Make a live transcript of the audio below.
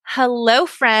Hello,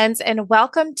 friends, and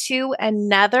welcome to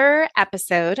another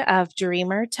episode of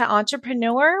Dreamer to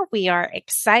Entrepreneur. We are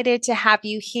excited to have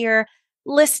you here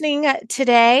listening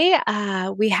today.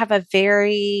 We have a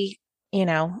very,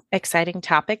 exciting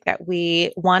topic that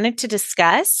we wanted to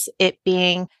discuss, it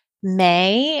being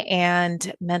May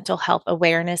and Mental Health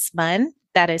Awareness Month.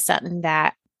 That is something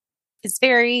that is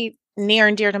very near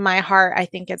and dear to my heart. I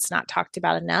think it's not talked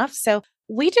about enough. So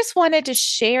we just wanted to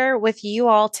share with you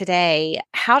all today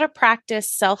how to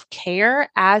practice self-care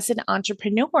as an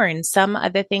entrepreneur and some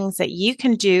of the things that you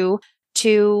can do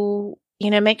to,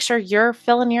 make sure you're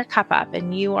filling your cup up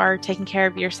and you are taking care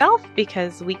of yourself,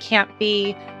 because we can't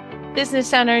be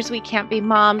business owners, we can't be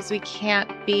moms, we can't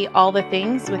be all the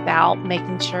things without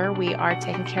making sure we are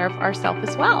taking care of ourselves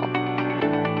as well.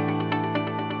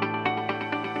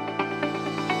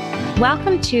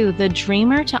 Welcome to the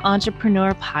Dreamer to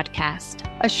Entrepreneur podcast,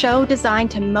 a show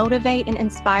designed to motivate and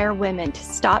inspire women to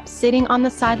stop sitting on the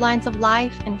sidelines of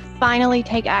life and finally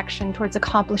take action towards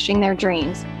accomplishing their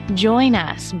dreams. Join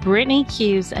us, Brittany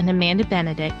Hughes and Amanda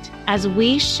Benedict, as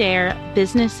we share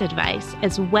business advice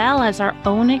as well as our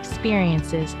own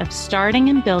experiences of starting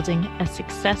and building a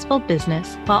successful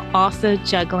business while also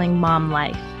juggling mom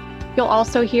life. You'll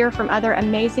also hear from other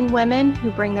amazing women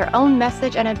who bring their own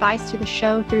message and advice to the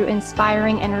show through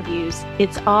inspiring interviews.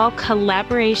 It's all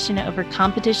collaboration over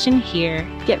competition here.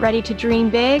 Get ready to dream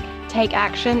big, take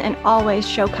action, and always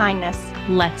show kindness.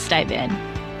 Let's dive in.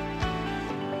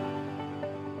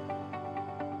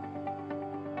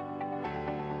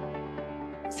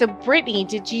 So, Brittany,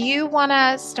 did you want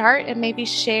to start and maybe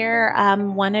share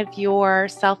one of your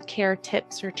self-care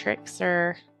tips or tricks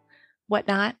or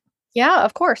whatnot? Yeah,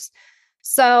 of course.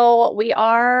 So we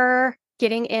are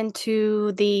getting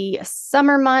into the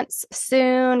summer months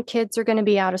soon. Kids are going to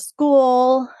be out of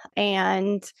school.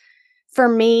 And for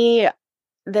me,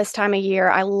 this time of year,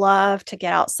 I love to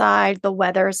get outside. The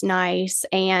weather's nice,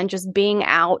 and just being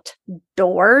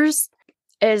outdoors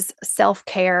is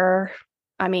self-care.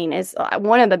 Is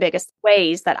one of the biggest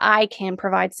ways that I can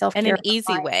provide self-care. In an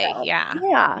easy way.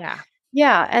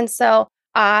 Yeah. And so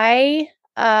I,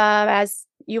 as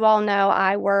you all know,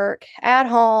 I work at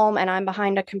home and I'm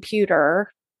behind a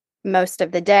computer most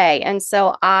of the day. And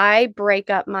so I break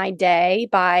up my day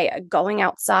by going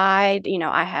outside.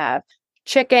 I have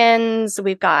chickens,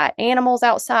 we've got animals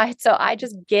outside. So I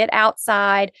just get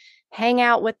outside, hang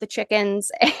out with the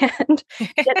chickens and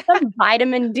get some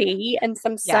vitamin D and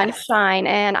some sunshine.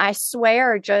 And I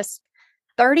swear, just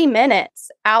 30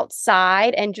 minutes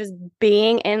outside and just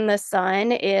being in the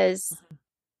sun is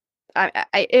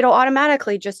it'll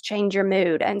automatically just change your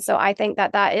mood. And so I think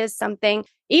that is something,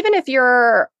 even if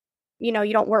you're, you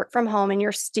don't work from home and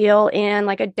you're still in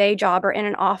like a day job or in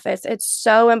an office, it's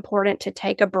so important to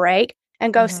take a break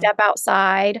and go step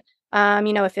outside.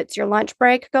 If it's your lunch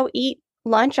break, go eat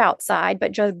lunch outside,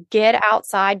 but just get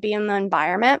outside, be in the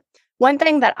environment. One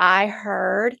thing that I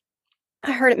heard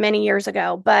it many years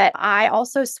ago, but I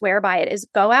also swear by it, is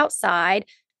go outside,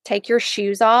 take your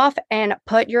shoes off and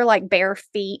put your bare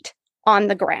feet on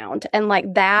the ground, and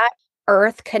that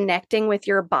earth connecting with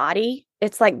your body.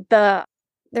 It's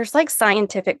there's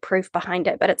scientific proof behind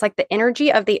it, but it's the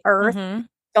energy of the earth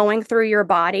going through your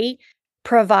body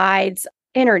provides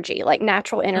energy,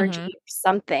 natural energy or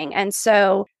something. And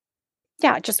so,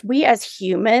 just we as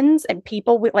humans and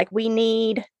people, we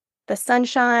need the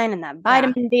sunshine and that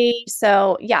vitamin D.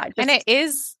 So and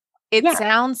it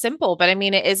sounds simple, but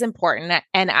it is important.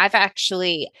 And I've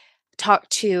actually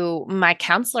talked to, my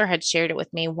counselor had shared it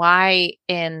with me, why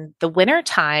in the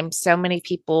wintertime so many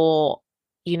people,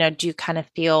 do kind of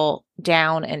feel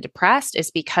down and depressed is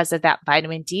because of that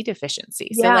vitamin D deficiency.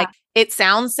 So it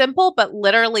sounds simple, but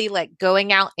literally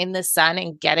going out in the sun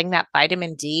and getting that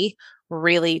vitamin D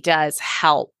really does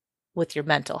help with your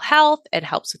mental health. It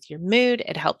helps with your mood.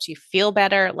 It helps you feel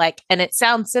better. And it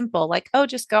sounds simple, oh,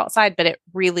 just go outside, but it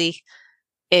really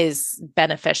is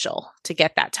beneficial to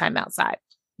get that time outside.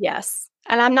 Yes.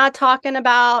 And I'm not talking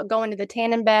about going to the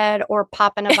tanning bed or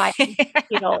popping a vitamin,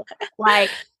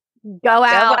 go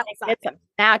out and get some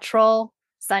natural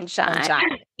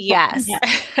sunshine. Yes.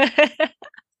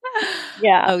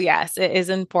 Yeah. Oh, yes. It is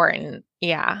important.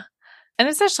 Yeah. And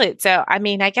especially, so, I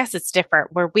guess it's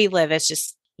different where we live. It's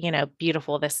just,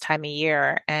 beautiful this time of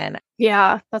year. And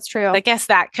yeah, that's true. I guess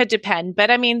that could depend, but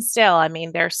still,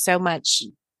 there's so much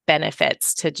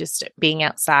benefits to just being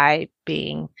outside,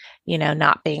 being,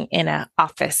 not being in an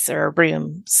office or a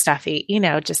room stuffy,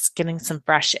 just getting some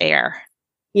fresh air.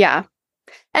 Yeah.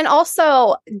 And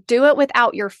also do it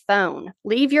without your phone.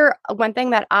 One thing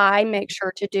that I make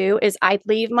sure to do is I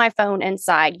leave my phone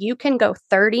inside. You can go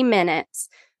 30 minutes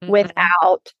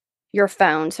without your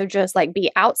phone. So just like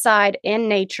be outside in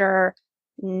nature,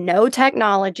 no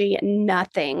technology,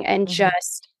 nothing. And Mhm.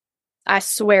 just, I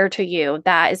swear to you,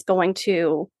 that is going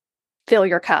to fill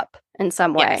your cup in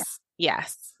some way. Yes.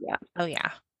 Yes. Yeah. Oh,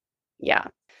 yeah. Yeah.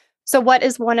 So, what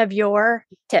is one of your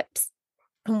tips?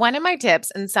 One of my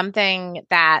tips and something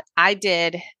that I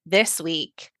did this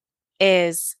week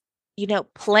is,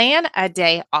 plan a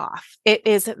day off. It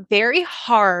is very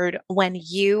hard when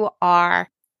you are,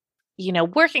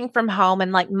 working from home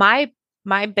and like my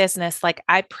business, like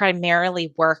I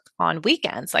primarily work on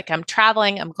weekends. Like I'm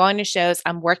traveling, I'm going to shows,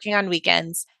 I'm working on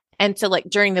weekends. And so like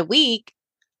during the week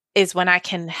is when I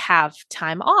can have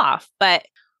time off. But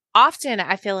often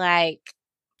I feel like,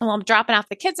 well, I'm dropping off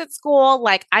the kids at school.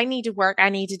 Like I need to work. I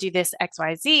need to do this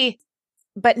XYZ.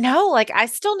 But no, like I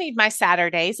still need my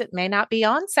Saturdays. It may not be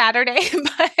on Saturday,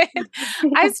 but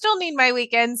I still need my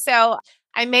weekends. So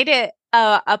I made it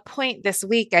a point this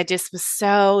week. I just was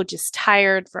so just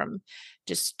tired from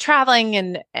just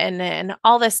traveling and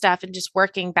all this stuff and just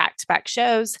working back to back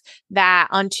shows that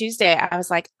on Tuesday I was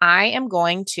like, I am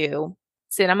going to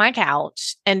sit on my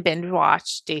couch and binge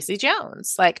watch Daisy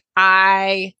Jones. Like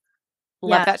I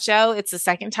love Yeah. that show. It's the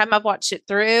second time I've watched it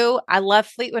through. I love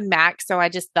Fleetwood Mac. So I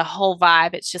just, the whole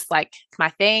vibe, it's just like my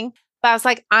thing. But I was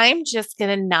like, I'm just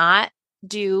going to not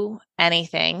do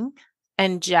anything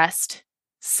and just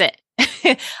sit.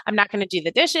 I'm not going to do the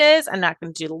dishes. I'm not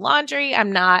going to do the laundry.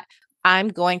 I'm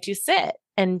going to sit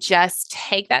and just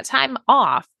take that time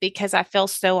off because I feel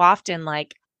so often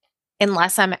like,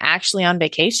 unless I'm actually on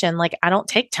vacation, like I don't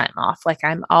take time off. Like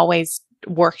I'm always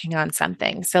working on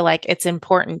something. So like it's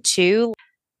important too.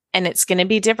 And it's going to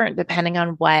be different depending on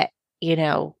what,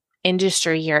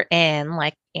 industry you're in.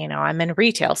 Like, I'm in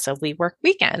retail, so we work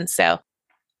weekends. So,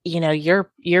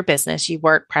 your business, you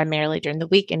work primarily during the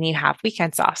week and you have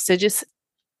weekends off. So just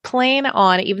plan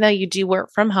on, even though you do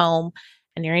work from home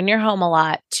and you're in your home a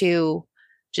lot, to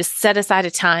just set aside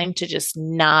a time to just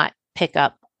not pick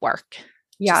up work.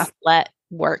 Yeah. Just let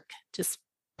work, just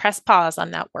press pause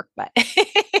on that work button.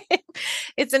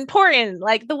 It's important.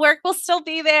 Like the work will still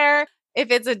be there. If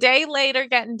it's a day later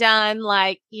getting done,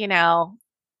 like,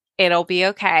 it'll be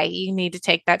okay. You need to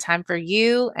take that time for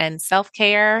you and self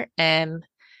care and,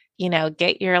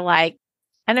 get your like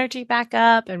energy back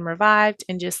up and revived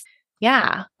and just,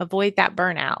 yeah, avoid that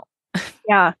burnout.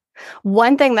 Yeah.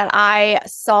 One thing that I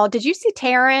saw, did you see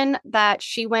Taryn that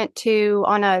she went to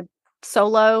on a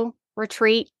solo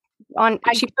retreat I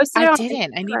she posted I it on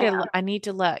didn't. Instagram. I need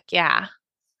to look. Yeah.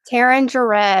 Taryn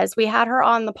Jerez, we had her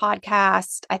on the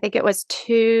podcast. I think it was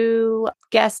 2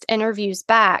 guest interviews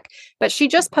back, but she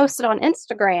just posted on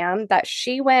Instagram that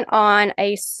she went on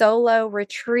a solo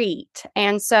retreat.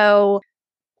 And so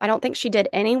I don't think she did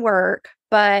any work,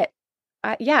 but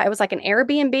yeah, it was like an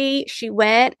Airbnb. She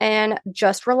went and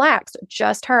just relaxed,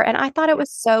 just her. And I thought it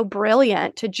was so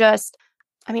brilliant to just,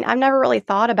 I mean, I've never really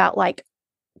thought about like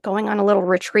going on a little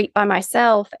retreat by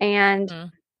myself. And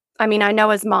Mm. I mean, I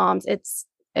know as moms, it's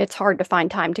hard to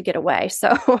find time to get away. So,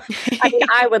 I mean,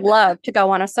 I would love to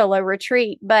go on a solo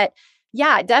retreat, but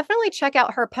yeah, definitely check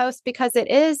out her post because it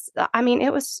is, I mean,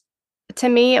 it was, to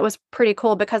me, it was pretty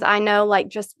cool because I know like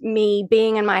just me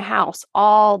being in my house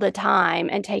all the time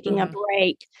and taking a Mhm.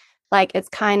 break, like it's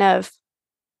kind of,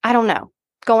 I don't know,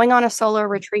 going on a solo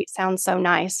retreat sounds so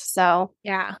nice. So,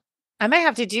 Yeah. I might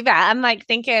have to do that. I'm like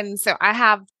thinking, so I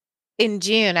have in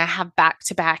June, I have back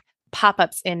to back pop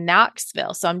ups in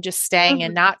Knoxville. So I'm just staying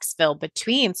in mhm. Knoxville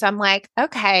between. So I'm like,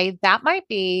 okay, that might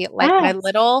be like my Yes.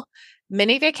 little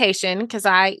mini vacation. Cause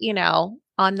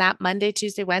on that Monday,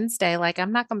 Tuesday, Wednesday, like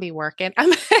I'm not going to be working. So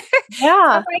I'm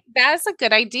Yeah. like, that's a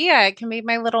good idea. It can be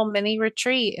my little mini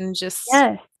retreat and just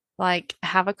Yes. like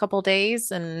have a couple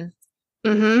days and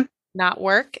Mm-hmm. not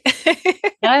work.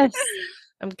 Yes.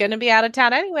 I'm going to be out of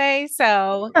town anyway.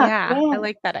 So, Yeah. yeah, I Yeah.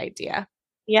 like that idea.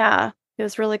 Yeah. It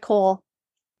was really cool.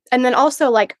 And then also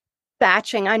like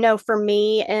batching. I know for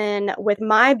me and with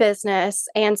my business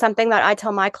and something that I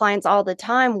tell my clients all the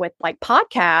time with like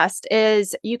podcast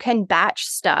is you can batch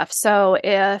stuff. So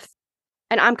if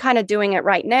and I'm kind of doing it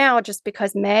right now just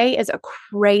because May is a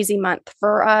crazy month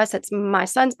for us. It's my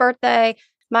son's birthday,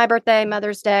 my birthday,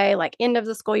 Mother's Day, like end of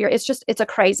the school year. It's a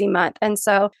crazy month. And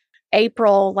so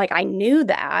April, like I knew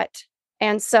that.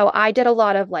 And so I did a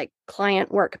lot of like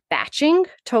client work batching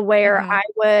to where Hmm.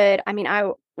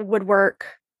 I would work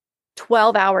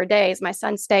 12-hour days. My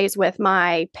son stays with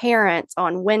my parents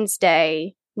on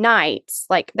Wednesday nights.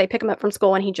 Like they pick him up from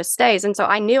school and he just stays. And so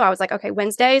I knew I was like, okay,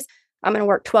 Wednesdays, I'm going to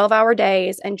work 12-hour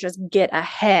days and just get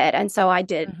ahead. And so I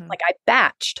did, Hmm. like, I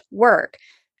batched work.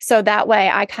 So that way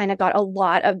I kind of got a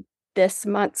lot of this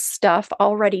month's stuff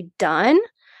already done.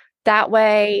 That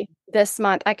way, this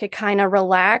month I could kind of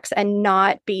relax and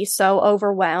not be so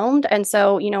overwhelmed. And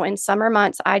so, in summer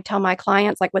months, I tell my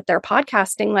clients, like with their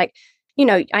podcasting, like,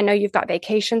 I know you've got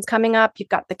vacations coming up, you've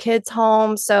got the kids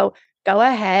home. So go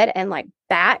ahead and like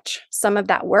batch some of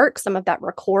that work, some of that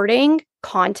recording,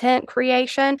 content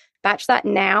creation, batch that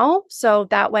now. So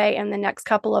that way, in the next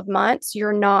couple of months,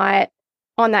 you're not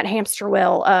on that hamster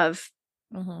wheel of,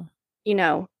 Mhm.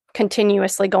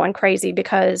 continuously going crazy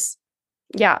because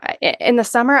yeah, in the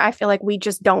summer, I feel like we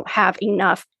just don't have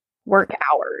enough work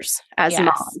hours as Yes.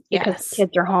 moms because the Yes.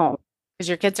 kids are home. Because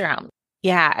your kids are home.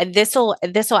 Yeah, and this will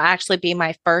actually be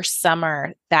my first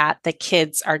summer that the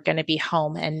kids are going to be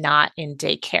home and not in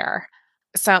daycare.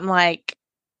 So I'm like,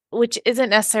 which isn't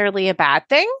necessarily a bad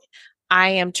thing. I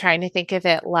am trying to think of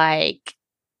it like,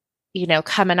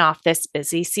 coming off this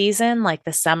busy season, like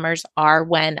the summers are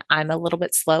when I'm a little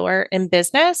bit slower in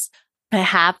business. I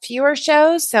have fewer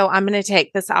shows. So I'm going to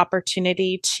take this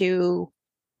opportunity to,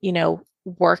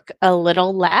 work a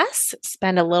little less,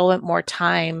 spend a little bit more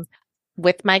time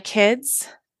with my kids.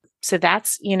 So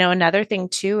that's, another thing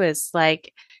too is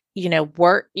like,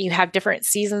 work, you have different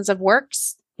seasons of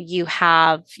works. You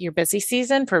have your busy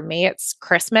season. For me, it's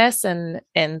Christmas and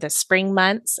the spring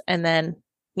months and then,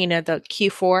 the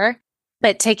Q4.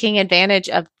 But taking advantage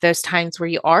of those times where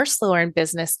you are slower in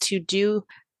business to do,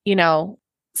 you know,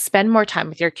 spend more time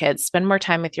with your kids, spend more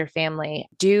time with your family,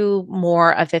 do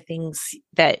more of the things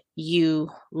that you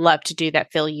love to do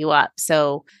that fill you up.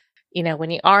 So, when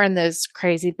you are in those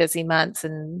crazy busy months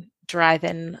and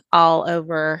driving all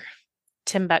over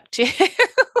Timbuktu,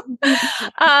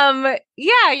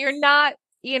 yeah, you're not,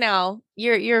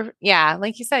 yeah,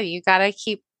 like you said, you got to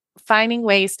keep finding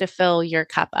ways to fill your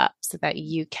cup up so that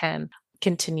you can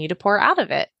continue to pour out of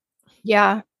it.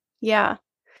 Yeah. Yeah.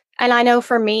 And I know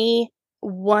for me,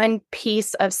 one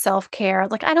piece of self-care,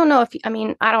 like I don't know if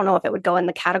it would go in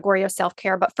the category of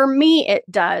self-care, but for me it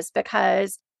does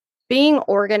because being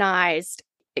organized,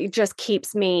 it just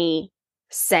keeps me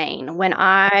sane.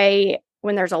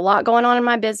 When there's a lot going on in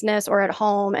my business or at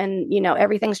home and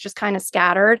everything's just kind of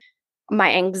scattered,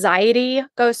 my anxiety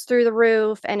goes through the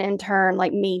roof and in turn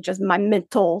like me just my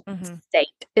mental Mm-hmm.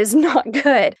 state is not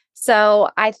good. So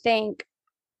I think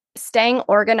staying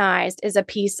organized is a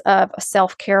piece of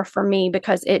self-care for me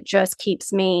because it just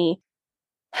keeps me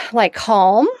like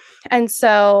calm. And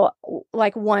so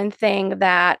like one thing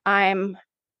that I'm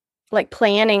like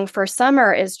planning for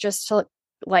summer is just to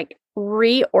like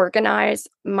reorganize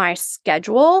my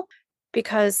schedule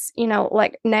because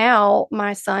like now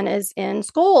my son is in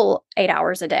school 8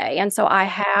 hours a day and so I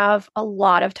have a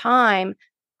lot of time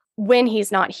when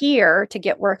he's not here to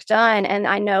get work done. And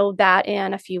I know that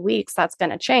in a few weeks, that's going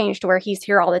to change to where he's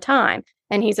here all the time.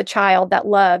 And he's a child that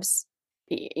loves,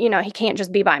 he can't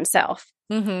just be by himself.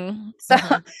 Mm-hmm. So,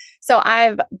 Mm-hmm. so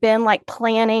I've been like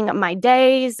planning my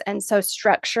days and so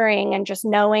structuring and just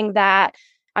knowing that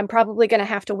I'm probably going to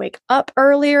have to wake up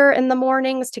earlier in the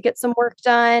mornings to get some work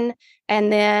done.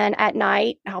 And then at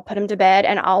night, I'll put him to bed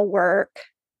and I'll work,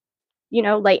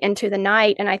 late into the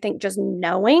night. And I think just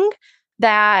knowing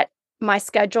that my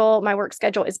work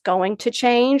schedule is going to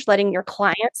change, letting your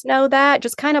clients know that,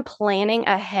 just kind of planning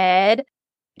ahead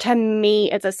to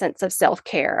me is a sense of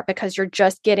self-care because you're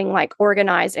just getting like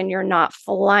organized and you're not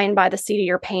flying by the seat of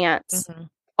your pants Mm-hmm.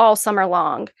 all summer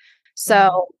long. Mm-hmm.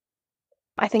 So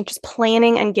I think just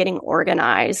planning and getting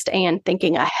organized and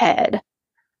thinking ahead.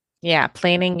 Yeah,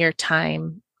 planning your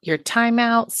time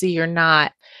out so you're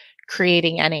not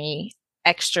creating any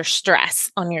extra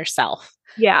stress on yourself.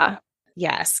 Yeah.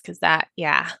 Yes, because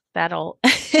that'll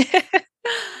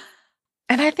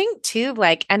and I think too,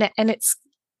 like, and it's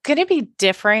gonna be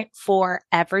different for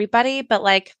everybody, but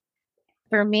like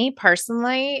for me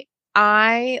personally,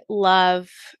 I love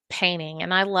painting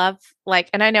and I love like,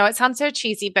 and I know it sounds so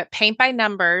cheesy, but paint by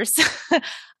numbers.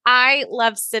 I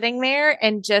love sitting there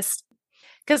and just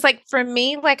because, like, for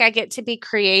me, like, I get to be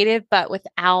creative, but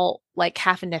without like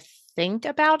having to think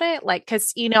about it. Like,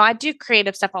 because, I do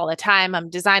creative stuff all the time.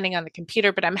 I'm designing on the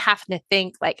computer, but I'm having to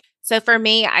think, like, so for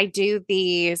me, I do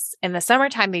these in the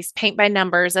summertime, these paint by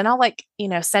numbers, and I'll like,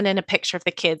 send in a picture of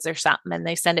the kids or something, and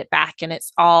they send it back, and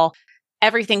it's all,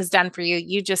 everything's done for you.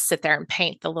 You just sit there and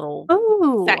paint the little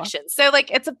Oh, sections. So, like,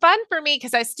 it's a fun for me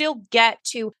because I still get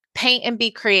to paint and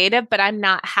be creative, but I'm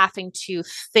not having to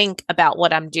think about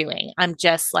what I'm doing. I'm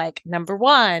just like, number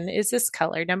one is this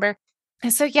color number.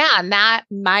 And so, yeah, and that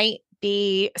might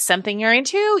be something you're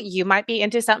into. You might be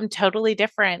into something totally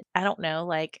different. I don't know.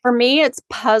 Like, for me, it's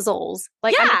puzzles.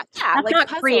 Like yeah, I'm like not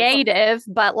puzzles. creative,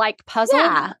 but like puzzles,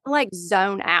 Yeah. I like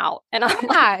zone out. And I'm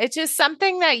like, Yeah. It's just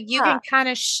something that you yeah, can kind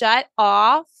of shut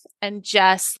off and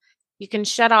just, you can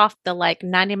shut off the like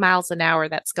 90 miles an hour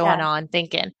that's going Yeah. on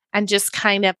thinking and just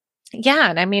kind of, yeah.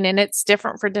 And I mean, and it's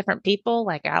different for different people.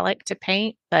 Like I like to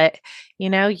paint, but you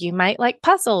might like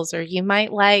puzzles or you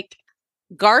might like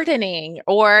gardening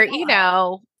or,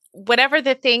 whatever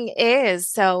the thing is.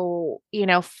 So,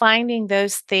 finding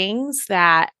those things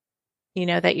that,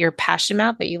 that you're passionate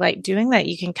about, that you like doing, that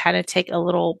you can kind of take a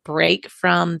little break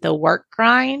from the work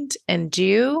grind and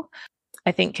do,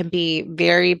 I think can be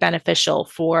very beneficial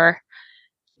for,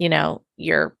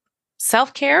 your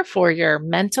self-care, for your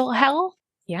mental health.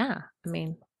 Yeah. I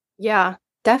mean, Yeah,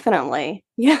 definitely.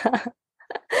 Yeah.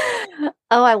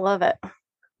 Oh, I love it. I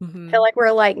feel mhm. like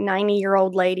we're like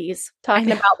 90-year-old ladies I talking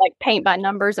know. about like paint by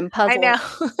numbers and I know.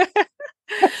 puzzles.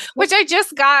 Which I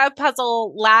just got a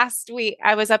puzzle last week.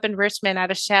 I was up in Richmond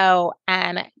at a show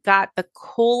and got the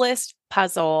coolest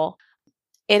puzzle.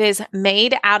 It is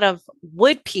made out of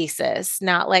wood pieces,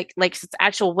 not like it's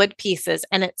actual wood pieces.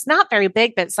 And it's not very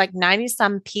big, but it's like 90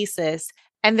 some pieces.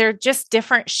 And they're just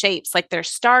different shapes. Like they're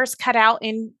stars cut out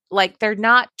in like they're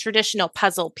not traditional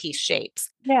puzzle piece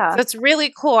shapes. Yeah. So it's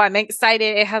really cool. I'm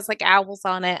excited. It has like owls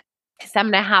on it. So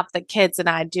I'm gonna have the kids and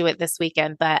I do it this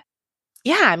weekend. But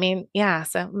yeah, I mean, yeah.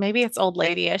 So maybe it's old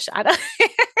ladyish. I don't.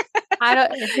 I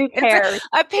don't, who cares?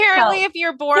 Apparently, Help. if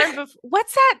you're born before,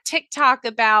 what's that TikTok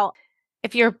about?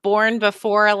 If you're born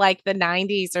before like the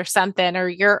 90s or something, or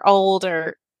you're old,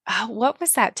 or what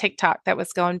was that TikTok that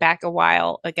was going back a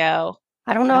while ago?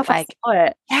 I don't know I'm if I like, saw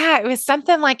it. yeah, it was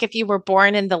something like if you were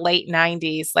born in the late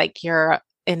 90s, like you're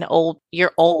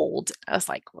old. I was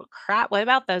like, well, crap. What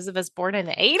about those of us born in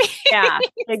the 80s? Yeah,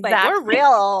 Like we're exactly. real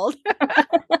old.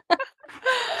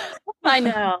 I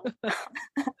know.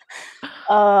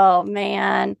 Oh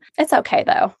man. It's okay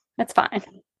though. It's fine.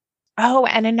 Oh,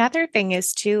 and another thing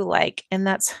is too, like, and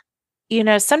that's,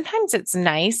 sometimes it's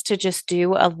nice to just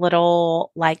do a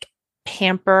little like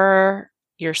pamper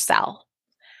yourself,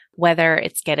 whether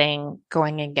it's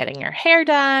going and getting your hair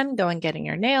done, going getting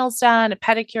your nails done, a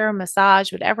pedicure, a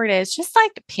massage, whatever it is, just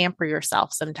like pamper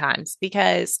yourself sometimes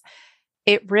because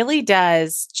it really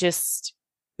does just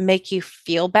make you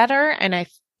feel better. And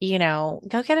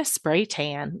go get a spray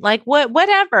tan, like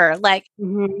whatever, like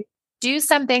Mhm. do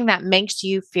something that makes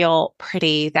you feel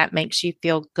pretty, that makes you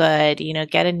feel good,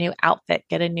 get a new outfit,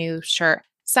 get a new shirt,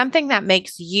 something that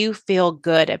makes you feel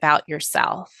good about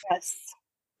yourself, Yes.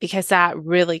 because that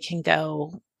really can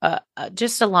go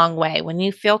just a long way. When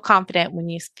you feel confident, when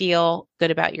you feel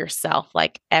good about yourself,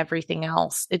 like everything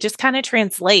else, it just kind of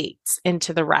translates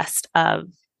into the rest of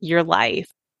your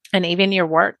life and even your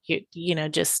work.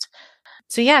 Just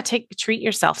so yeah, treat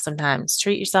yourself sometimes.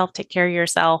 Treat yourself, take care of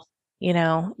yourself. You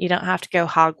don't have to go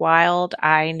hog wild.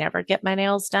 I never get my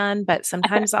nails done, but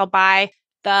sometimes I'll buy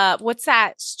what's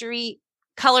that street,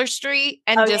 Color Street,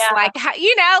 and Oh just yeah. like,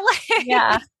 like,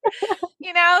 Yeah.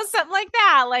 something like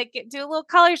that. Like do a little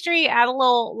Color Street, add a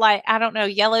little, like, I don't know,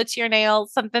 yellow to your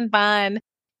nails, something fun.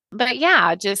 But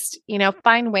yeah, just,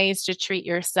 find ways to treat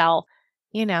yourself.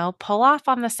 Pull off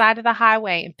on the side of the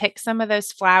highway and pick some of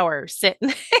those flowers. Sit.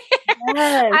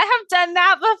 Yes. I have done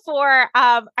that before.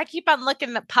 I keep on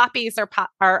looking. The poppies are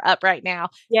up right now,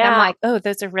 and I'm Yeah. like, oh,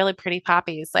 those are really pretty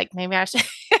poppies. Like maybe I should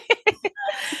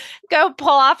go pull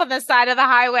off on the side of the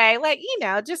highway. Like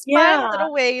just find Yeah.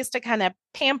 little ways to kind of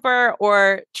pamper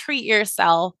or treat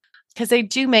yourself because they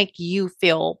do make you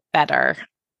feel better.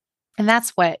 And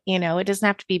that's what it doesn't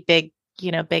have to be big,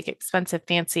 big, expensive,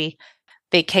 fancy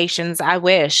vacations. I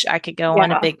wish I could go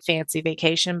on a Yeah. big fancy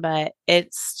vacation, but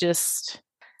it's just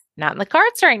not in the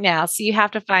cards right now. So you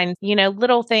have to find,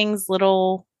 little things,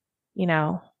 you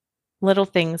know, little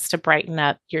things to brighten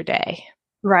up your day.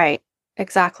 Right.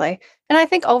 Exactly. And I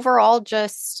think overall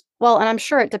just well, and I'm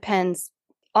sure it depends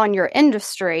on your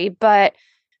industry, but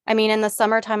I mean in the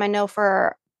summertime I know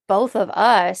for both of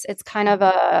us it's kind of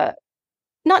a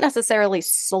not necessarily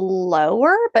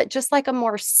slower, but just like a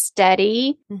more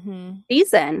steady Mm-hmm.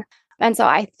 season. And so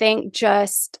I think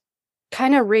just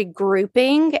kind of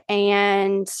regrouping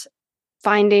and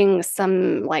finding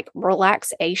some like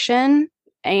relaxation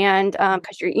and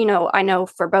because I know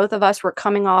for both of us we're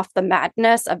coming off the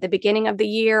madness of the beginning of the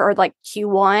year or like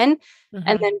Q1 and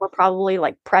Mm-hmm. then we're probably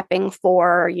like prepping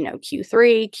for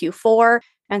Q3 Q4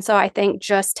 and so I think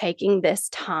just taking this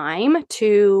time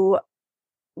to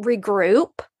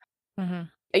regroup. Mm-hmm.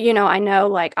 I know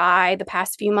like the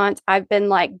past few months, I've been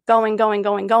like going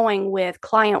with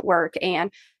client work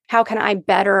and how can I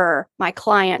better my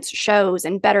clients' shows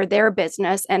and better their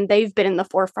business? And they've been in the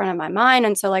forefront of my mind.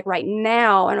 And so, like right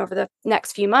now and over the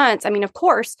next few months, I mean, of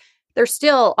course, they're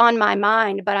still on my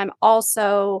mind, but I'm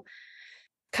also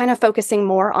kind of focusing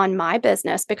more on my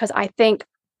business because I think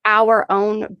our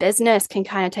own business can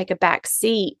kind of take a back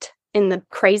seat in the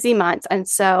crazy months. And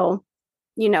so,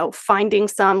 finding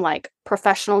some like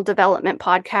professional development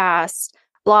podcasts,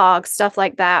 blogs, stuff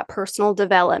like that, personal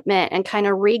development, and kind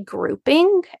of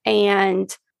regrouping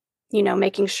and,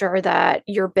 making sure that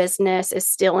your business is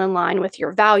still in line with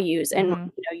your values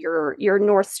and your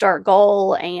North Star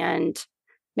goal, and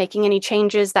making any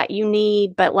changes that you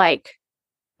need. But like,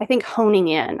 I think honing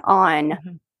in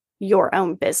on your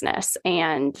own business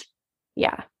and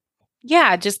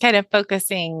Yeah, just kind of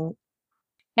focusing.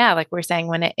 Yeah, like we're saying,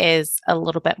 when it is a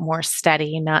little bit more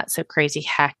steady, not so crazy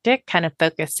hectic, kind of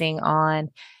focusing on,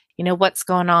 what's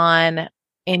going on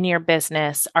in your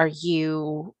business. Are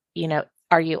you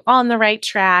on the right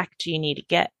track? Do you need to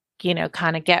get,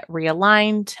 kind of get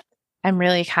realigned? I'm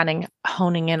really kind of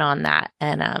honing in on that.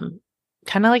 And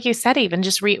kind of like you said, even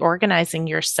just reorganizing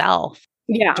yourself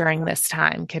during this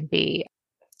time can be,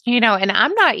 and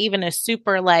I'm not even a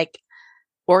super like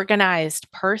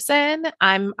organized person.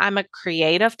 I'm a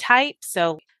creative type.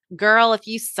 So girl, if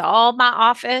you saw my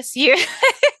office,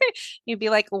 you'd be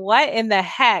like, what in the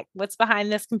heck? What's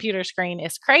behind this computer screen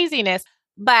is craziness.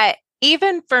 But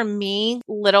even for me,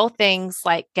 little things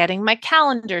like getting my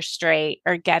calendar straight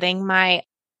or getting my,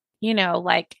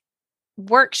 like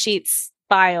worksheets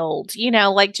filed,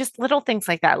 like just little things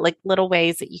like that, like little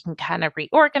ways that you can kind of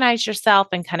reorganize yourself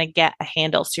and kind of get a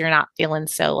handle so you're not feeling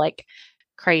so like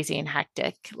crazy and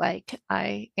hectic like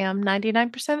I am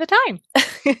 99% of the time.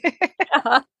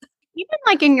 Even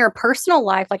like in your personal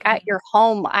life, like at your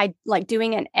home, I like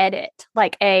doing an edit,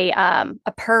 like a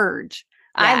purge.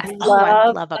 Yes. I I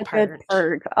love a a good purge.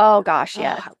 purge. Oh gosh, Oh,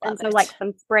 yes. I And love so it. like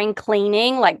some spring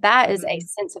cleaning, like that is a Mhm.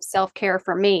 sense of self-care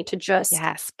for me to just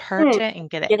Yes, purge it and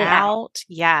get it get it out. out.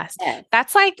 Yes. Yes.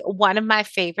 That's like one of my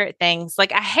favorite things.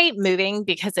 Like I hate moving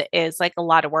because it is like a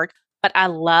lot of work, but I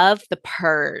love the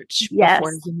purge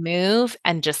before Yes. you move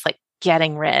and just like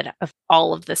getting rid of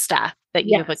all of the stuff that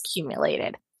you've Yes.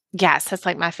 accumulated. Yes, that's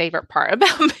like my favorite part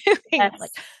about moving. Like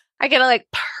Yes. I get to like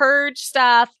purge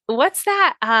stuff. What's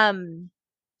that?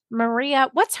 Maria,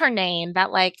 what's her name?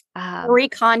 That like Marie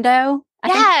Kondo, I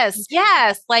think. yes,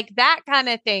 yes, like that kind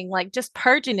of thing, like just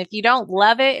purging. If you don't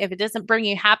love it, if it doesn't bring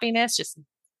you happiness, just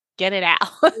get it out.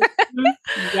 Mhm. I'm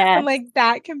Yes. like,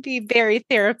 that can be very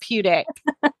therapeutic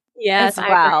Yes, as I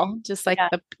agree. well. Just like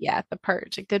Yeah. the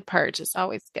purge, a good purge is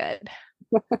always good.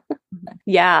 Mhm.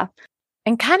 Yeah.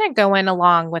 And kind of going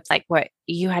along with like what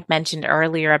you had mentioned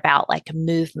earlier about like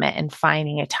movement and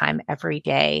finding a time every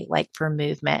day, like for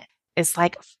movement is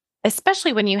like,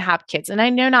 especially when you have kids. And I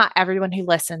know not everyone who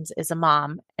listens is a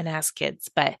mom and has kids,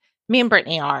 but me and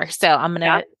Brittany are. So I'm going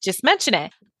Yeah. to just mention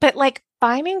it. But like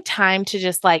finding time to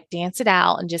just like dance it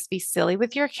out and just be silly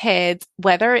with your kids,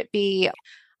 whether it be,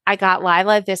 I got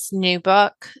Lila this new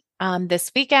book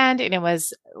this weekend and it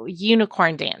was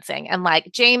unicorn dancing. And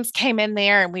like James came in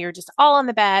there and we were just all on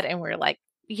the bed and we are like,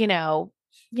 Yeah.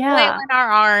 flailing our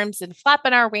arms and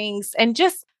flapping our wings and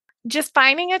just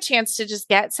finding a chance to just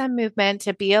get some movement,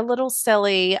 to be a little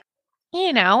silly,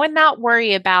 and not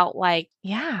worry about like,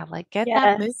 yeah, like get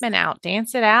that Yes. movement out,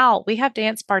 dance it out. We have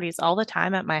dance parties all the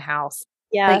time at my house.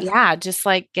 But Yes. yeah, just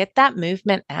like get that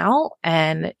movement out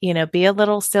and, be a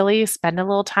little silly, spend a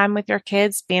little time with your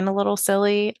kids, being a little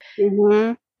silly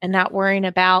Hmm. and not worrying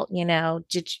about,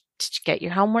 did you get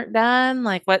your homework done?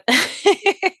 Like what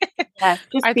Yes.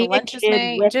 Just are the be a lunches kid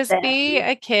made? with Just be them.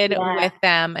 a kid Yeah. with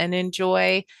them and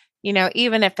enjoy,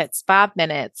 even if it's 5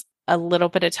 minutes, a little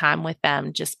bit of time with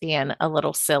them, just being a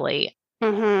little silly.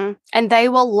 And they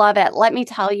will love it. Let me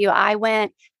tell you,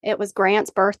 it was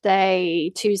Grant's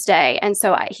birthday Tuesday. And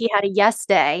so he had a yes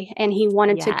day and he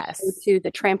wanted to go Yes. to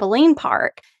the trampoline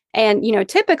park. And,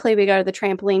 typically we go to the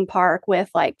trampoline park with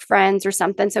like friends or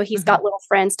something. So he's Mhm. got little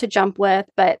friends to jump with,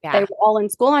 but they Yeah. were all in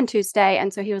school on Tuesday.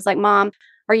 And so he was like, Mom,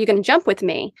 are you going to jump with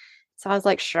me? So I was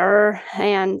like, sure.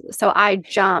 And so I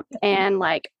jumped and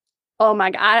like, oh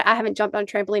my God, I haven't jumped on a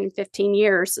trampoline in 15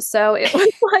 years. So it was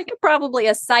like probably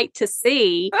a sight to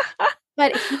see.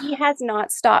 But he has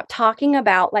not stopped talking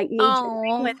about like me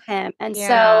jumping Oh, with him. And yeah.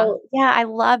 so, yeah, I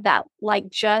love that. Like,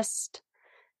 just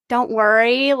don't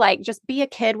worry, like just be a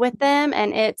kid with them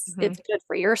and Mhm. it's good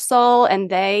for your soul and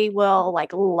they will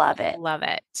like love it. Love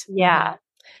it. Yeah. Mhm.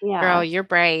 Yeah. Girl, you're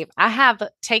brave. I have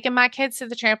taken my kids to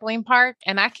the trampoline park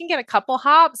and I can get a couple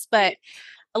hops, but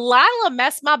Lila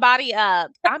messed my body up.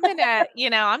 I'm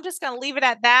just gonna leave it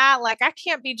at that. Like I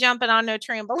can't be jumping on no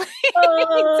trampoline Well,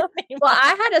 anymore.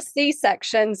 I had a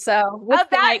C-section, so Oh, it's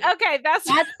like okay. that's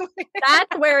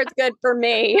that's where it's good for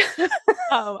me.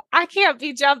 oh, I can't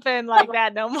be jumping like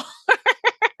that no more.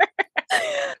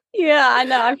 Yeah, I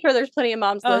know. I'm sure there's plenty of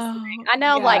moms listening. Oh, I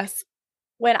know, like, yes.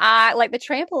 when I like the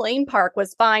trampoline park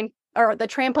was fine, or the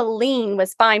trampoline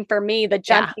was fine for me, the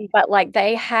jumping, but like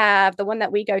they have the one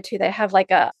that we go to, they have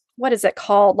like a, what is it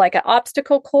called? Like an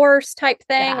obstacle course type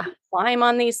thing. Yeah. You climb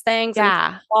on these things and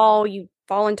Yeah. you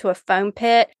fall into a foam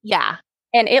pit. Yeah.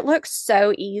 And it looks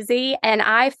so easy. And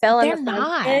I fell in They're the foam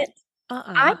not. pit.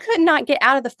 I could not get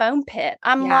out of the foam pit.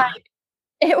 I'm Yeah. like,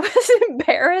 it was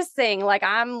embarrassing. Like,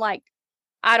 I'm like,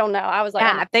 I don't know. I was like,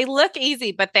 Yeah, they look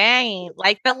easy, but they ain't.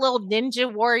 Like the little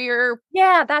Ninja Warrior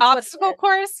yeah, that's obstacle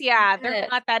course. Yeah, they're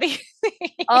not that easy.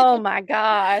 Oh my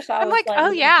gosh. I'm like,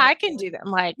 oh yeah, I can do that.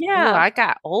 I'm like, yeah, oh, I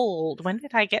got old. When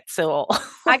did I get so old?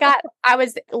 I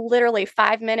was literally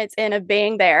 5 minutes in of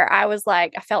being there. I was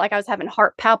like, I felt like I was having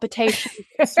heart palpitations,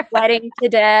 sweating to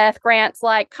death. Grant's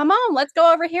like, come on, let's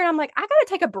go over here. And I'm like, I got to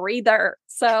take a breather.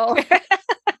 So,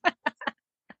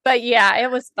 but yeah,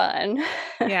 it was fun.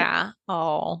 Yeah.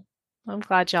 Oh, I'm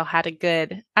glad y'all had a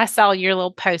good. I saw your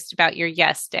little post about your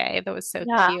yes day. That was so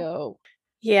cute.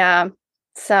 Yeah.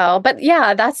 So, but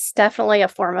yeah, that's definitely a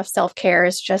form of self-care,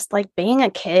 is just like being a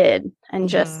kid and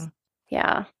just,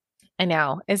 yeah. I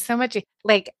know. It's so much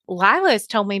like Lila's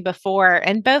told me before,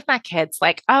 and both my kids,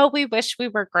 like, oh, we wish we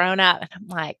were grown up. And I'm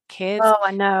like, kids, oh, I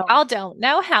know. y'all don't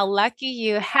know how lucky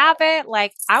you have it.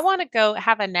 Like, I want to go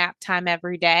have a nap time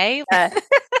every day.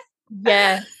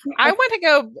 Yeah. I want to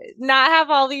go not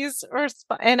have all these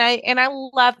and I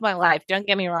love my life. Don't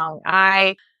get me wrong.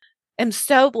 I am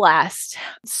so blessed.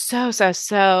 So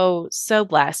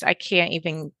blessed. I can't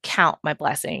even count my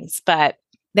blessings, but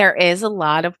there is a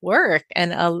lot of work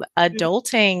and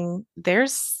adulting.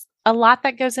 There's a lot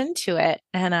that goes into it.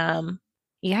 And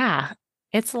yeah,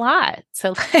 it's a lot. So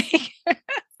like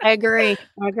I agree.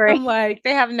 I'm like,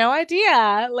 they have no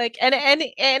idea. Like, and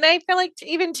I feel like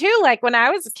even too, like when I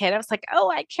was a kid, I was like,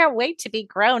 oh, I can't wait to be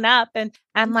grown up. And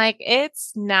I'm like,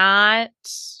 it's not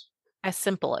as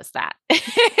simple as that.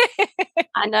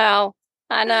 I know.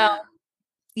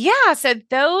 Yeah. So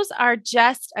those are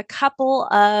just a couple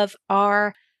of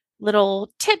our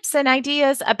little tips and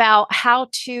ideas about how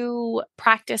to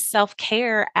practice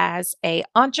self-care as a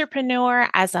entrepreneur,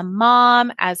 as a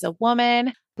mom, as a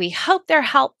woman. We hope they're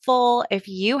helpful. If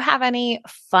you have any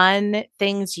fun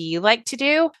things you like to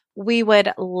do, we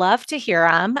would love to hear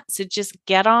them. So just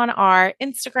get on our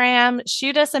Instagram,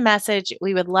 shoot us a message.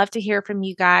 We would love to hear from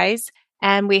you guys.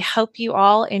 And we hope you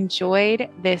all enjoyed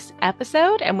this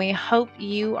episode. And we hope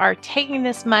you are taking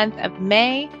this month of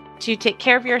May to take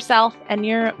care of yourself and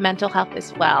your mental health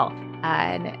as well.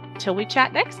 And until we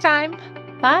chat next time.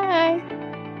 Bye.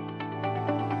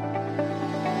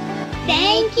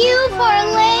 Thank you for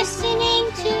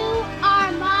listening to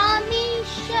our mommy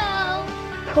show.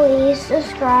 Please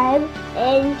subscribe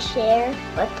and share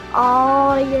with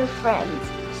all your friends.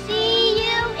 See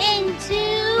you in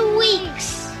 2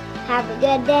 weeks. Have a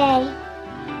good day.